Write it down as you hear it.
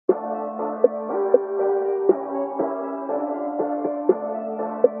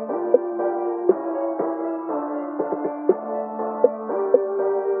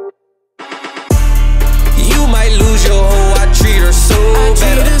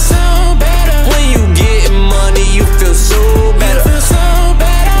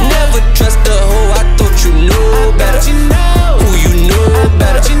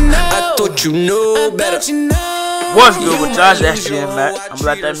What's good with y'all? It's SGN Matt. I'm gonna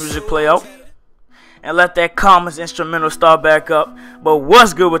let that music play out and let that Commons instrumental start back up. But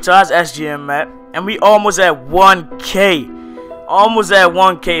what's good with y'all? It's SGN Matt, and we almost at 1K. Almost at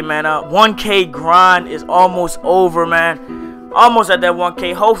 1K, man. 1K grind is almost over, man. Almost at that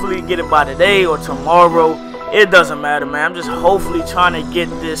 1K. Hopefully get it by today or tomorrow. It doesn't matter, man. I'm just hopefully trying to get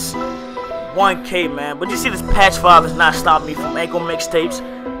this 1K, man. But you see, this patch 5 has not stopped me from ankle mixtapes,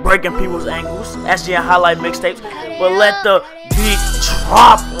 breaking people's ankles, SGN highlight mixtapes. But let the beat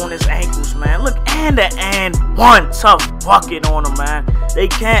drop on his ankles, man. Look, and one tough bucket on him, man. They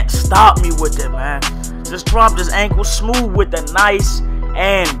can't stop me with it, man. Just dropped his ankle smooth with a nice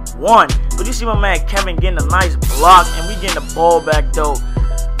and one. But you see my man Kevin getting a nice block, and we getting the ball back though.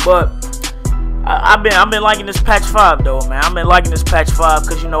 But I've been liking this patch 5 though, man. I've been liking this patch 5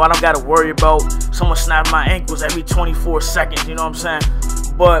 because, you know, I don't gotta worry about someone snapping my ankles every 24 seconds. You know what I'm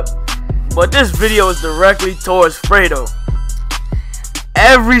saying? But this video is directly towards Fredo.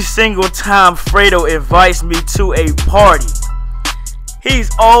 Every single time Fredo invites me to a party, he's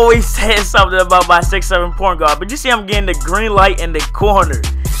always saying something about my 6'7" point guard. But you see I'm getting the green light in the corner.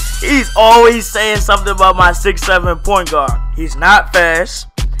 He's always saying something about my 6'7" point guard. He's not fast.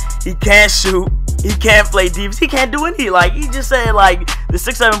 He can't shoot. He can't play defense. He can't do anything. Like, he just said, like, the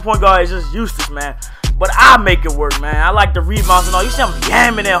 6'7" point guard is just useless, man. But I make it work, man. I like the rebounds and all. You see I'm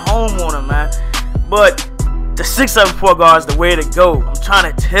yamming at home on him, man. But the 6'7" point guard is the way to go. I'm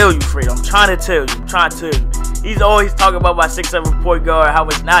trying to tell you, Fredo. I'm trying to tell you. He's always talking about my 6'7" point guard, how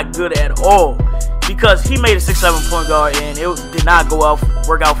it's not good at all. Because he made a 6'7" point guard and it did not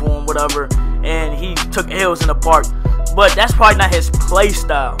work out for him, whatever. And he took L's in the park. But that's probably not his play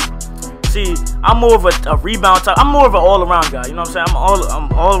style. See, I'm more of a rebound type. I'm more of an all-around guy. You know what I'm saying?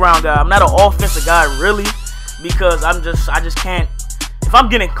 I'm all-around guy. I'm not an offensive guy really, because I just can't. If I'm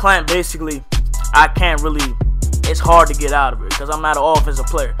getting clamped, basically, I can't really. It's hard to get out of it because I'm not an offensive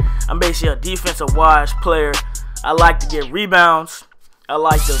player. I'm basically a defensive-wise player. I like to get rebounds. I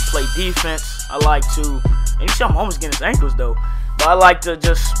like to play defense. I like to. And you see, I'm almost getting his ankles though. But I like to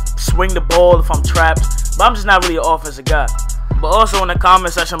just swing the ball if I'm trapped. But I'm just not really an offensive guy. But also in the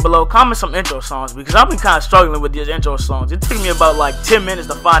comment section below, comment some intro songs, because I've been kind of struggling with these intro songs. It took me about like 10 minutes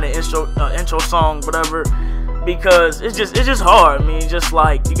to find an intro song, whatever, because it's just hard. I mean, just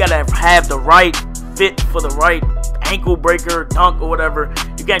like you gotta have the right fit for the right ankle breaker, dunk or whatever.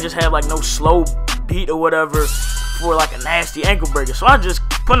 You can't just have like no slow beat or whatever for like a nasty ankle breaker. So I just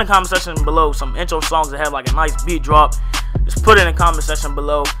put in the comment section below some intro songs that have like a nice beat drop. Just put it in the comment section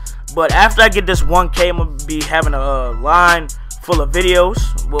below. But after I get this 1K, I'm gonna be having a line full of videos.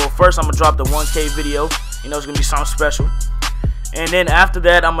 Well, first I'm gonna drop the 1K video. You know, it's gonna be something special. And then after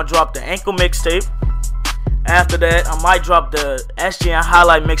that, I'm gonna drop the ankle mixtape. After that, I might drop the SGN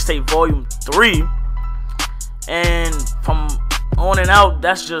highlight mixtape volume 3. And from on and out,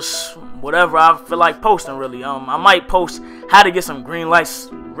 that's just whatever I feel like posting, really. I might post how to get some green lights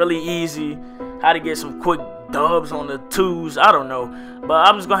really easy, how to get some quick dubs on the 2s, I don't know. But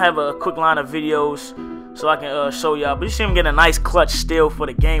I'm just gonna have a quick line of videos so I can show y'all. But you see him get a nice clutch steal for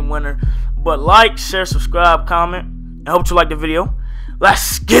the game winner. But like, share, subscribe, comment. I hope you like the video.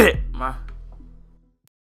 Let's get it.